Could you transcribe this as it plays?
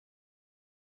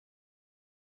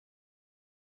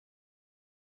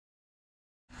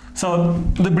So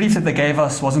the brief that they gave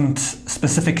us wasn't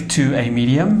specific to a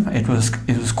medium. It was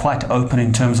quite open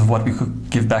in terms of what we could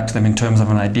give back to them in terms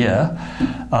of an idea.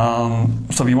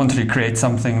 So we wanted to create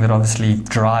something that obviously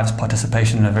drives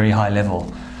participation at a very high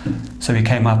level. So we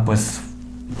came up with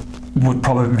would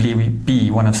probably be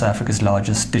one of South Africa's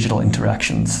largest digital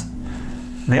interactions.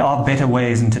 There are better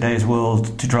ways in today's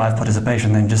world to drive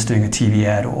participation than just doing a TV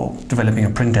ad or developing a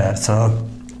print ad. So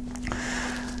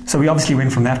we obviously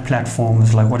went from that platform,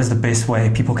 was like, what is the best way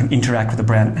people can interact with the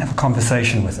brand and have a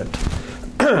conversation with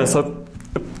it? So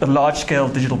a large-scale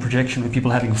digital projection with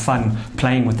people having fun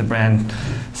playing with the brand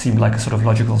seemed like a sort of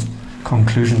logical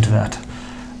conclusion to that.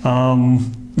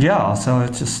 Yeah, so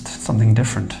it's just something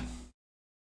different.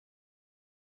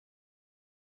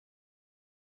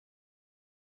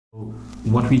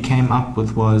 What we came up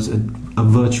with was a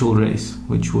virtual race,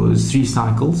 which was 3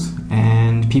 cycles,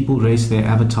 and people race their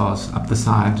avatars up the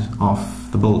side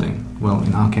of the building. Well,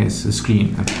 in our case, a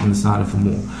screen on the side of the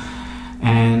mall.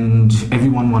 And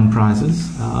everyone won prizes.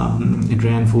 It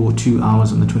ran for 2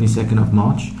 hours on the 22nd of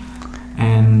March,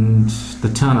 and the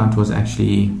turnout was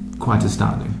actually quite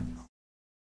astounding.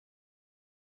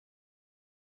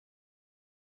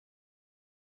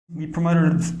 We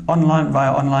promoted online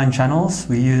via online channels.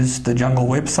 We used the Jungle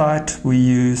website, we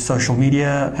used social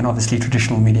media, and obviously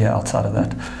traditional media outside of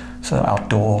that. So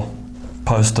outdoor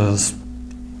posters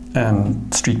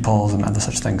and street polls and other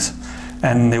such things.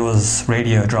 And there was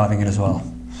radio driving it as well.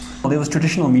 There was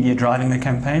traditional media driving the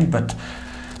campaign, but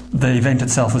the event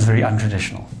itself was very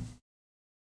untraditional.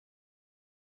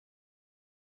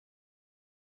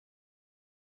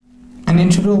 An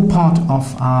integral part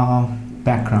of our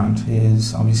background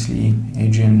is obviously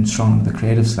Adrian strong on the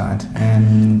creative side,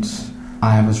 and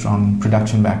I have a strong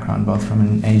production background, both from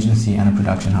an agency and a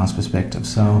production house perspective.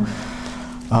 So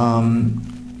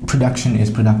production is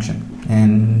production,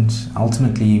 and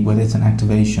ultimately, whether it's an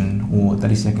activation or a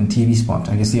 30-second TV spot,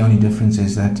 I guess the only difference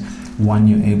is that one,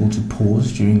 you're able to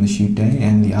pause during the shoot day,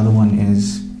 and the other one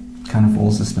is kind of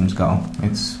all systems go.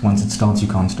 It's once it starts, you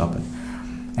can't stop it.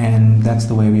 And that's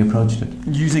the way we approached it.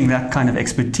 Using that kind of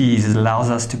expertise allows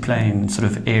us to play in sort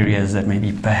of areas that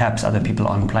maybe perhaps other people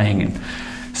aren't playing in.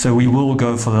 So we will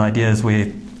go for the ideas where,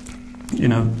 you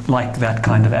know, like that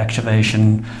kind of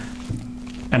activation,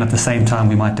 and at the same time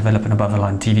we might develop an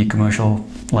above-the-line TV commercial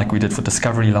like we did for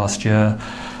Discovery last year.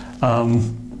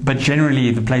 But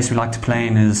generally the place we like to play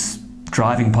in is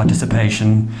driving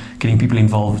participation, getting people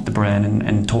involved with the brand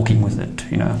and talking with it,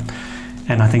 you know.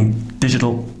 And I think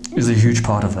digital is a huge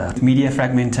part of that. Media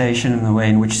fragmentation and the way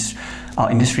in which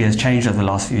our industry has changed over the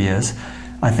last few years.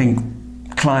 I think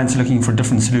clients are looking for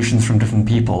different solutions from different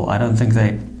people. I don't think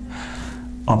they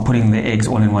are putting their eggs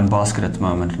all in one basket at the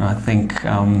moment. And I think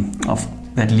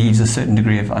that leaves a certain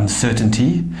degree of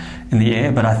uncertainty in the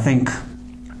air, but I think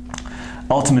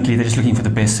ultimately they're just looking for the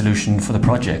best solution for the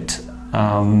project.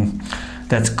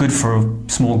 That's good for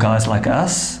small guys like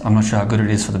us. I'm not sure how good it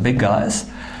is for the big guys,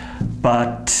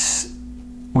 but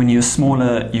when you're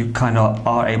smaller, you kind of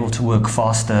are able to work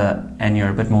faster and you're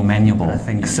a bit more manual. I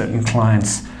think certain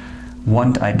clients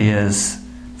want ideas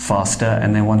faster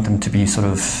and they want them to be sort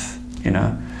of, you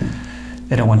know,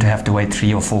 they don't want to have to wait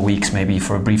 3 or 4 weeks maybe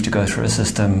for a brief to go through a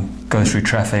system, go through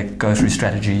traffic, go through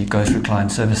strategy, go through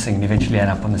client servicing, and eventually end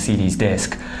up on the CD's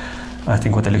desk. I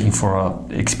think what they're looking for are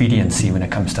expediency when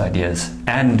it comes to ideas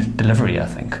and delivery, I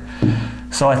think.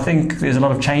 So I think there's a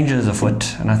lot of changes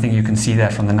afoot, and I think you can see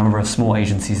that from the number of small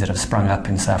agencies that have sprung up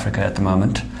in South Africa at the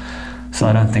moment. So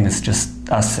I don't think it's just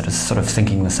us that is sort of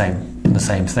thinking the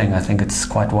same thing. I think it's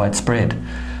quite widespread.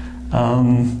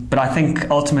 But I think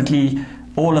ultimately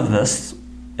all of this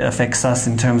affects us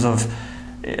in terms of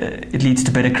it leads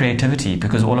to better creativity,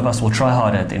 because all of us will try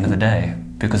harder at the end of the day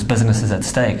because business is at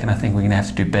stake, and I think we're going to have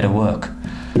to do better work.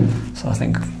 So I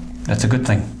think that's a good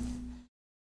thing.